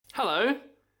Hello,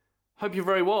 hope you're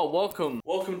very well. Welcome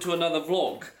to another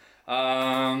vlog.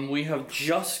 We have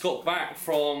just got back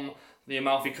from the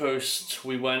Amalfi Coast.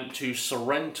 We went to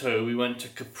Sorrento, we went to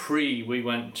Capri, we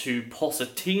went to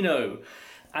Positano,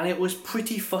 and it was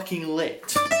pretty fucking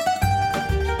lit.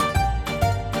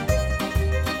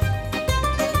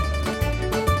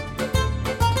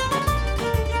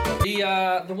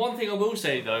 The one thing I will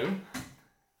say though,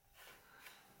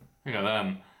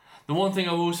 the one thing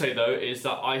I will say though is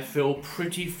that I feel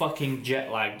pretty fucking jet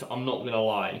lagged, I'm not gonna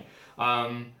lie.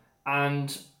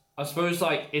 And I suppose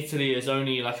like Italy is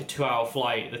only like a 2-hour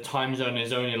flight, the time zone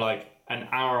is only like an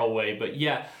hour away, but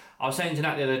yeah, I was saying to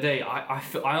Nat the other day, I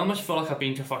almost feel like I've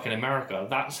been to fucking America.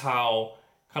 That's how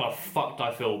kind of fucked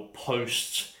I feel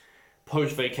post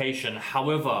vacation.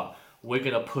 However, we're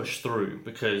gonna push through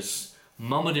because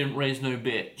mama didn't raise no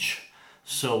bitch.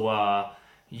 So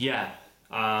yeah.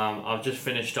 I've just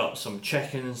finished up some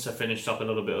check-ins, I finished up a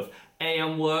little bit of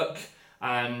AM work,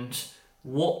 and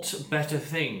what better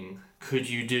thing could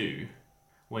you do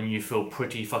when you feel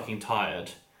pretty fucking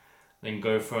tired than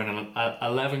go for an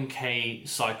 11k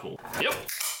cycle? Yep.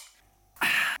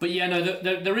 But yeah, no,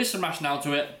 there is some rationale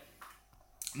to it,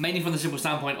 mainly from the simple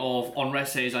standpoint of on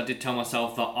rest days I did tell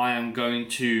myself that I'm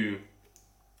gonna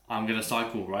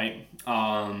cycle, right?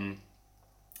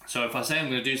 So if I say I'm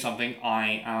going to do something,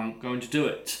 I am going to do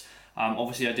it.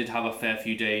 Obviously, I did have a fair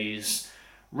few days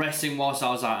resting whilst I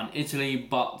was out in Italy,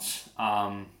 but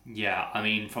yeah, I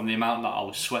mean, from the amount that I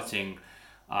was sweating,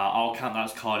 I'll count that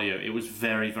as cardio. It was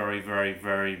very, very, very,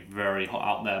 very, very hot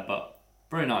out there, but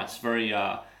very nice, very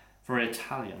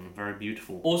Italian, very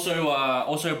beautiful.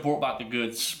 Also brought back the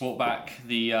goods, brought back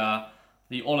the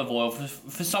olive oil.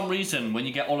 For some reason, when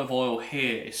you get olive oil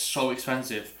here, it's so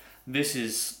expensive. This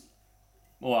is,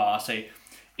 well, I say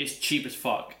it's cheap as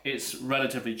fuck. It's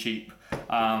relatively cheap.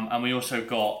 And we also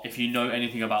got, if you know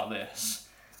anything about this,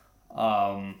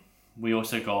 we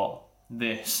also got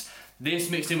this. This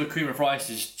mixed in with cream of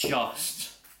rice is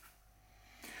just,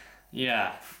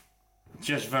 yeah,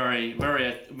 just very,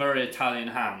 very, very Italian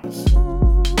hands.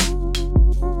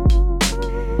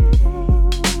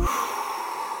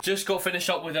 Just got finished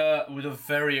up with a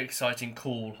very exciting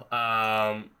call.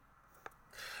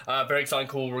 Very exciting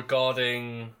call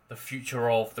regarding the future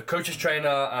of the coaches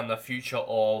trainer and the future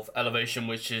of Elevation,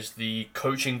 which is the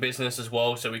coaching business as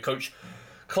well. So we coach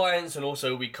clients and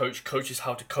also we coach coaches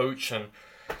how to coach, and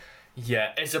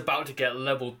yeah, it's about to get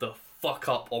leveled the fuck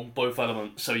up on both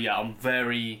elements. So yeah, I'm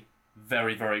very,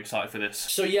 very, very excited for this.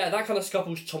 So yeah, that kind of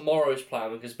scuffles tomorrow's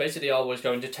plan, because basically I was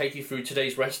going to take you through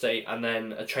today's rest day and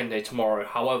then a train day tomorrow.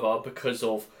 However, because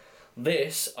of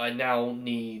this, I now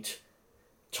need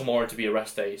tomorrow to be a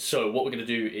rest day. So what we're going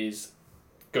to do is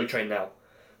go train now.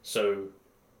 So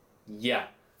yeah,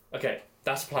 okay,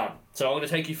 that's the plan. So I'm going to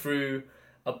take you through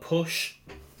a push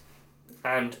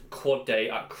and quad day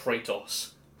at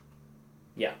Kratos.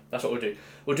 Yeah, that's what we'll do.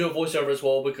 We'll do a voiceover as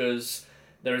well, because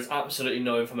there is absolutely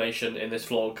no information in this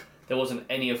vlog. There wasn't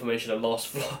any information in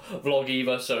last vlog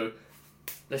either, so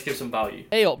let's give some value.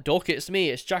 Hey up, Doc, it's me,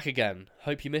 it's Jack again.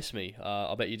 Hope you missed me.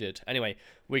 I bet you did. Anyway,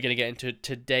 we're going to get into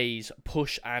today's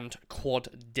push and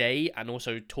quad day and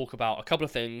also talk about a couple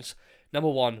of things. Number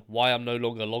one, why I'm no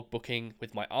longer logbooking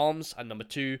with my arms. And number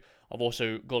two, I've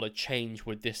also got a change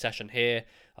with this session here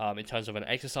in terms of an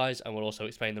exercise, and we'll also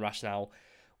explain the rationale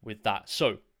with that.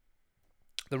 So,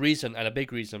 the reason, and a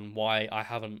big reason, why I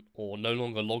haven't or no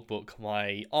longer logbook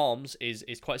my arms is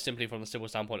quite simply from the simple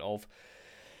standpoint of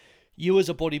you as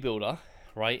a bodybuilder,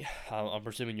 right? I'm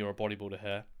presuming you're a bodybuilder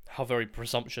here. How very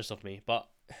presumptuous of me. But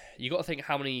you got to think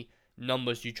how many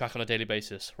numbers you track on a daily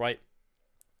basis, right?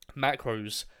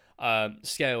 Macros,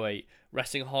 scale weight,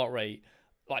 resting heart rate,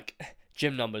 like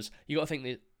gym numbers. You got to think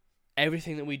that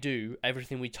everything that we do,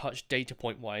 everything we touch data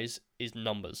point wise is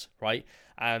numbers, right?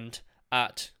 And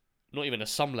at not even a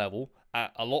some level,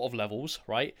 at a lot of levels,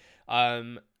 right?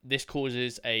 This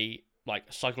causes a like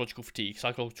psychological fatigue,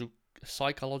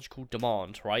 psychological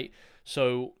demand, right?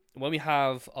 So when we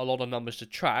have a lot of numbers to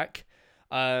track,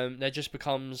 there just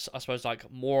becomes, I suppose,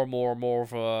 like more and more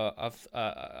of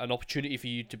an opportunity for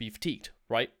you to be fatigued,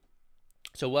 right?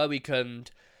 So where we can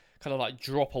kind of like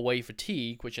drop away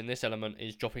fatigue, which in this element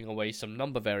is dropping away some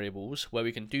number variables, where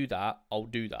we can do that, I'll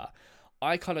do that.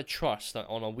 I kind of trust that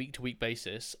on a week-to-week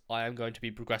basis, I am going to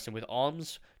be progressing with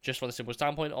arms, just from the simple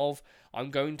standpoint of I'm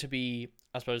going to be,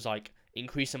 I suppose, like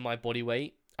increasing my body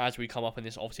weight as we come up in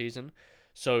this off season.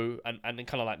 So, and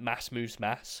kind of like mass moves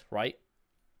mass, right?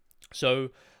 So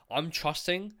I'm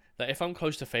trusting that if I'm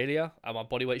close to failure and my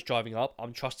body weight's driving up,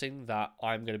 I'm trusting that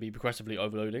I'm going to be progressively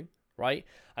overloading, right?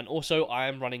 And also I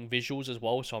am running visuals as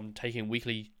well, so I'm taking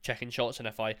weekly check-in shots, and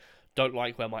if I don't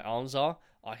like where my arms are,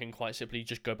 I can quite simply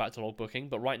just go back to logbooking.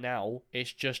 But right now,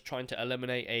 it's just trying to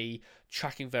eliminate a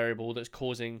tracking variable that's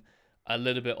causing a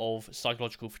little bit of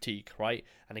psychological fatigue, right?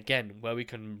 And again, where we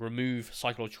can remove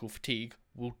psychological fatigue,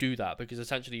 we'll do that, because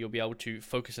essentially you'll be able to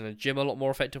focus in the gym a lot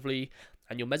more effectively,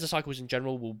 and your mesocycles in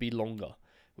general will be longer,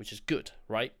 which is good,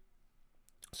 right?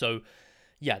 So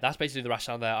yeah, that's basically the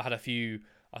rationale there. I had a few,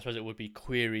 I suppose it would be,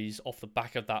 queries off the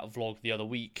back of that vlog the other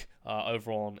week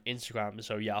over on Instagram.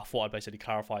 So yeah, I thought I'd basically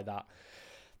clarify that.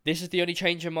 This is the only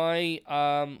change in my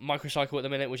microcycle at the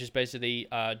minute, which is basically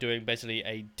doing basically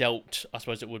a delt. I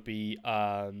suppose it would be like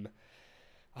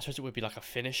a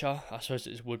finisher. I suppose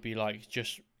it would be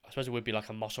like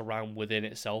a muscle round within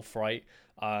itself, right?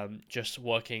 Just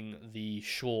working the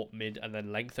short, mid, and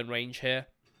then lengthen range here.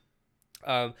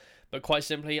 But quite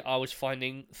simply, I was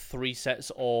finding 3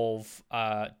 sets of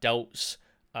delts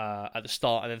at the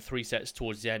start, and then 3 sets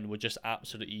towards the end were just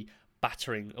absolutely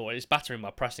battering, or it's battering my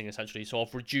pressing essentially. So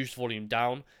I've reduced volume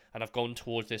down, and I've gone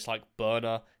towards this like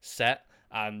burner set,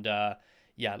 and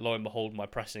yeah, lo and behold, my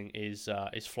pressing is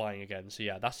flying again. So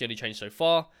yeah, that's the only change so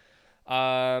far.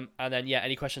 And then yeah,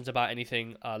 any questions about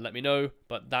anything, let me know.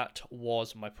 But that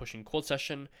was my pushing quad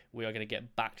session. We are going to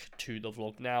get back to the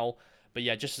vlog now. But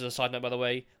yeah, just as a side note, by the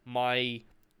way, my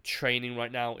training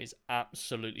right now is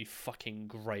absolutely fucking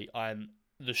great. I'm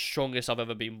the strongest I've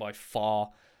ever been by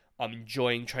far. I'm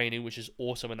enjoying training, which is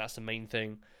awesome, and that's the main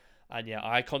thing. And yeah,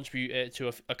 I contribute it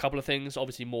to a couple of things,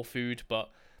 obviously more food, but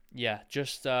yeah,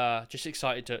 just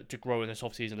excited to grow in this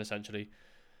off season essentially.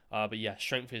 But yeah,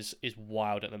 strength is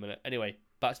wild at the minute. Anyway,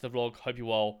 back to the vlog. Hope you're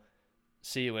well.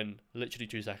 See you in literally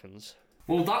 2 seconds.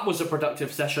 Well, that was a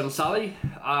productive session, Sally.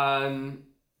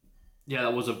 Yeah,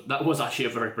 that was actually a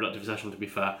very productive session, to be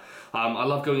fair. I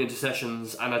love going into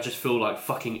sessions, and I just feel like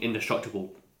fucking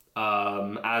indestructible.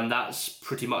 And that's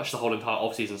pretty much the whole entire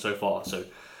off-season so far. So,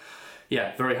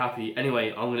 yeah, very happy.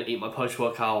 Anyway, I'm going to eat my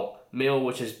post-workout meal,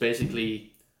 which is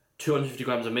basically 250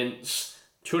 grams of mince,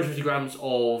 250 grams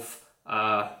of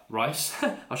rice.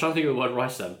 I was trying to think of the word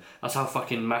rice then. That's how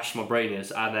fucking mashed my brain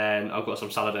is. And then I've got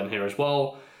some salad in here as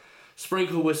well.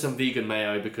 Sprinkle with some vegan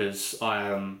mayo, because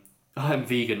I'm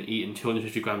vegan, eating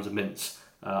 250 grams of mince.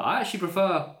 I actually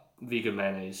prefer vegan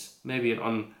mayonnaise. Maybe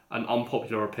an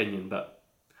unpopular opinion, but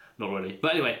not really.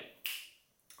 But anyway,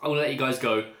 I'm going to let you guys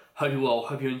go. Hope you well.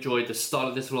 Hope you enjoyed. The style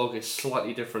of this vlog is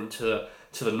slightly different to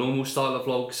the normal style of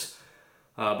vlogs.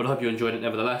 But I hope you enjoyed it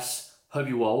nevertheless. Hope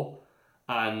you well.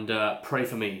 And pray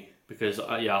for me, because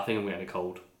yeah, I think I'm getting a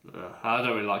cold. I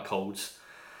don't really like colds.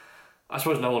 I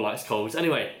suppose no one likes colds.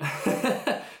 Anyway,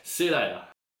 see you later.